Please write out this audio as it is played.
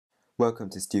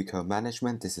Welcome to StuCo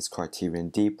Management. This is Criterion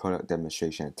D, Product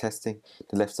Demonstration and Testing.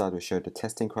 The left side will show the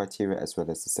testing criteria as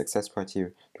well as the success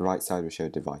criteria. The right side will show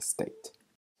device state.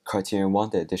 Criterion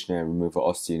 1, the addition and removal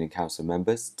of student council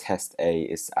members. Test A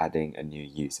is adding a new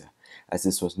user. As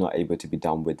this was not able to be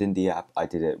done within the app, I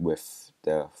did it with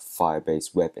the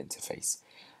Firebase web interface.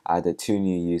 I added 2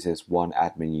 new users, 1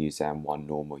 admin user and 1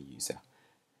 normal user.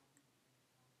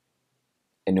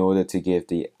 In order to give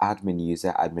the admin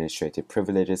user administrative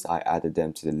privileges, I added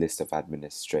them to the list of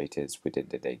administrators within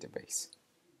the database.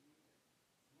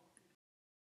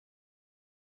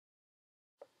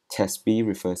 Test B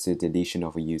refers to the deletion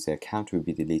of a user account. We'll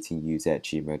be deleting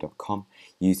user@gmail.com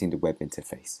using the web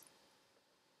interface.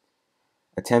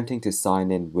 Attempting to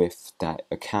sign in with that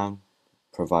account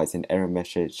provides an error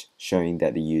message showing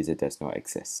that the user does not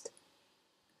exist.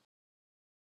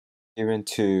 Criterion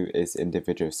 2 is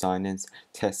individual sign-ins.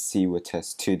 Test C will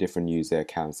test 2 different user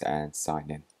accounts and sign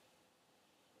in.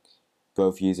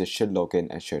 Both users should log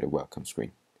in and show the welcome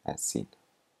screen as seen.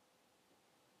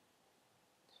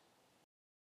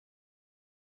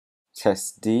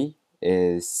 Test D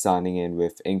is signing in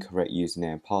with incorrect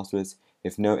username and passwords.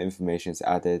 If no information is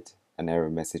added, an error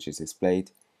message is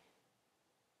displayed.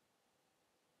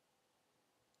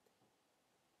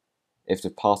 If the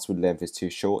password length is too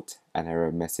short, an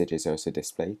error message is also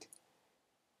displayed.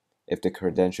 If the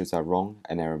credentials are wrong,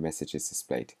 an error message is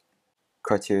displayed.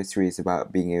 Criteria 3 is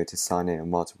about being able to sign in on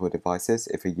multiple devices.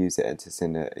 If a user enters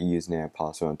in a username and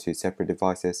password on 2 separate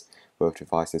devices, both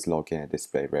devices log in and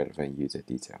display relevant user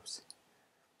details.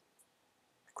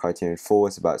 Criterion 4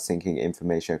 is about syncing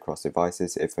information across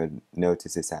devices. If a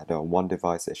notice is added on one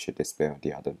device, it should display on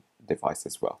the other device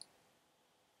as well.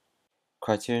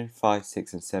 Criterion 5,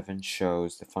 6, and 7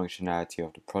 shows the functionality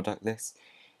of the product list.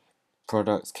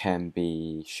 Products can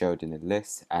be showed in the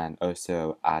list and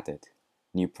also added.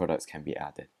 New products can be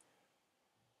added.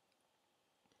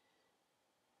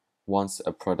 Once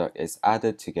a product is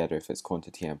added together with its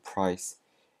quantity and price,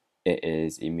 it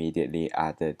is immediately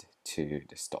added to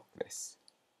the stock list.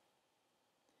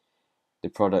 The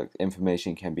product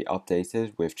information can be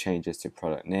updated with changes to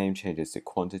product name, changes to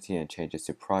quantity, and changes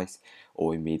to price,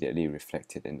 all immediately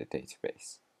reflected in the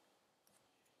database.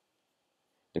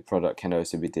 The product can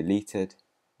also be deleted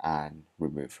and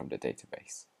removed from the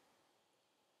database.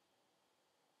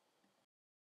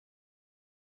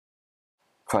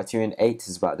 Criterion 8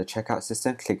 is about the checkout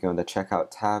system. Clicking on the checkout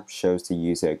tab shows the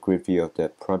user a grid view of the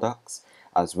products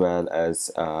as well as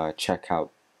a checkout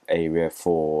area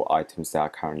for items that are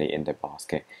currently in the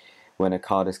basket. When a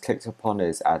card is clicked upon, it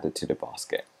is added to the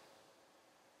basket.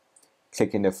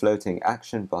 Clicking the floating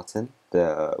action button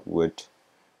would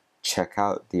check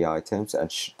out the items and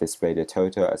display the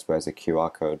total as well as a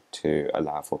QR code to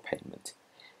allow for payment.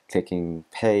 Clicking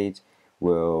paid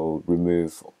will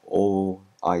remove all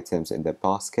items in the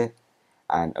basket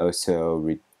and also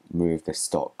remove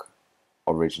the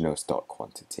original stock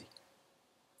quantity.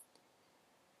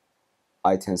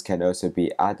 Items can also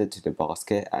be added to the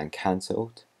basket and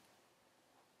cancelled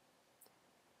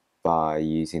by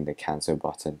using the cancel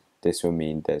button. This will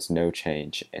mean there's no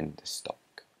change in the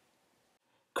stock.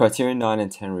 Criterion 9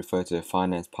 and 10 refer to the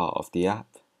finance part of the app.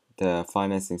 The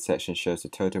financing section shows the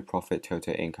total profit,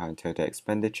 total income, and total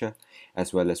expenditure,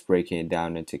 as well as breaking it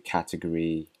down into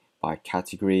category by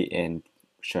category in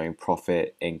showing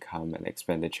profit, income, and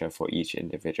expenditure for each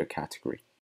individual category.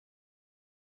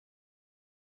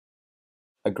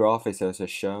 A graph is also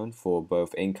shown for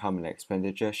both income and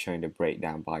expenditure, showing the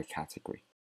breakdown by category.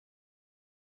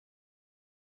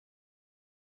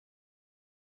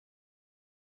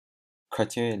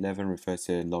 Criterion 11 refers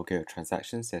to logging of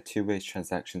transactions. There are 2 ways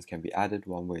transactions can be added.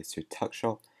 One way is to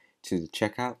tuckshop to the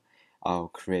checkout. I'll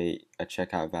create a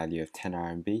checkout value of 10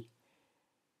 RMB.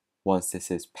 Once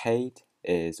this is paid,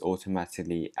 it is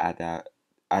automatically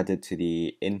added to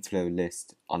the inflow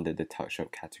list under the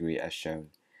tuckshop category as shown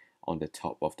on the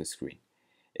top of the screen.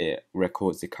 It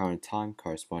records the current time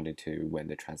corresponding to when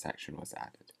the transaction was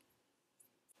added.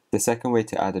 The second way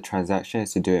to add a transaction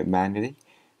is to do it manually.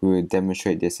 We will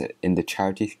demonstrate this in the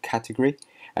charity category.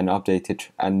 An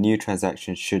new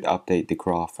transaction should update the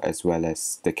graph as well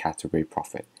as the category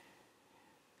profit.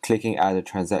 Clicking add a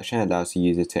transaction allows the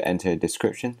user to enter a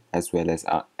description as well as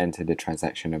enter the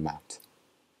transaction amount.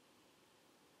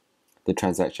 The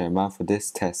transaction amount for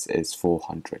this test is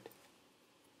 400.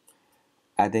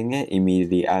 Adding it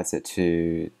immediately adds it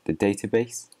to the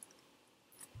database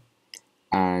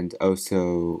and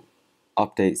also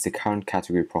updates the current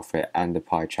category profit and the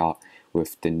pie chart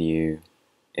with the new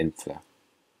inflow.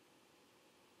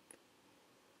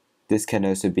 This can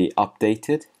also be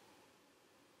updated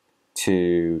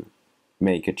to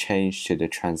make a change to the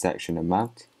transaction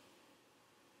amount.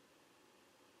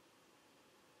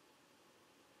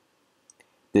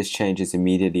 This change is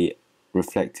immediately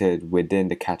reflected within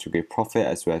the category profit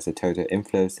as well as the total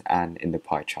inflows and in the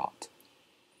pie chart.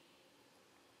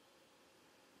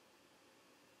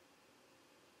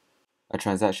 A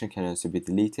transaction can also be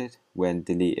deleted. When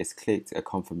delete is clicked, a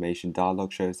confirmation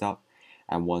dialog shows up,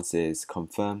 and once it is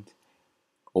confirmed,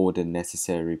 all the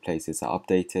necessary places are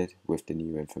updated with the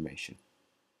new information.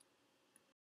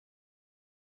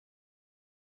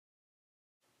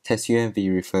 Test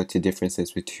UMV refer to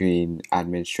differences between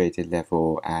administrator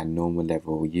level and normal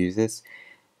level users.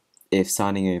 If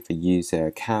signing in with a user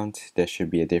account, there should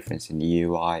be a difference in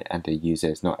UI and the user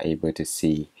is not able to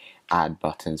see add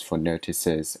buttons for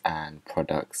notices and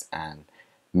products and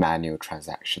manual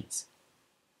transactions.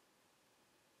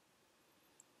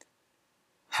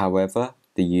 However,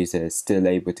 the user is still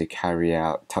able to carry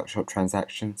out tuckshop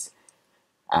transactions,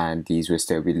 and these will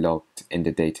still be logged in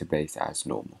the database as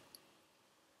normal.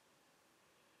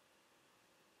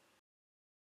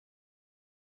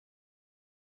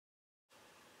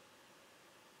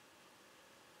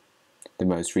 The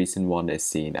most recent one is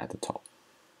seen at the top.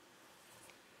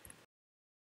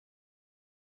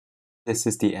 This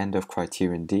is the end of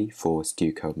Criterion D for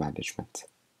StuCo Management.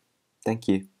 Thank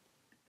you.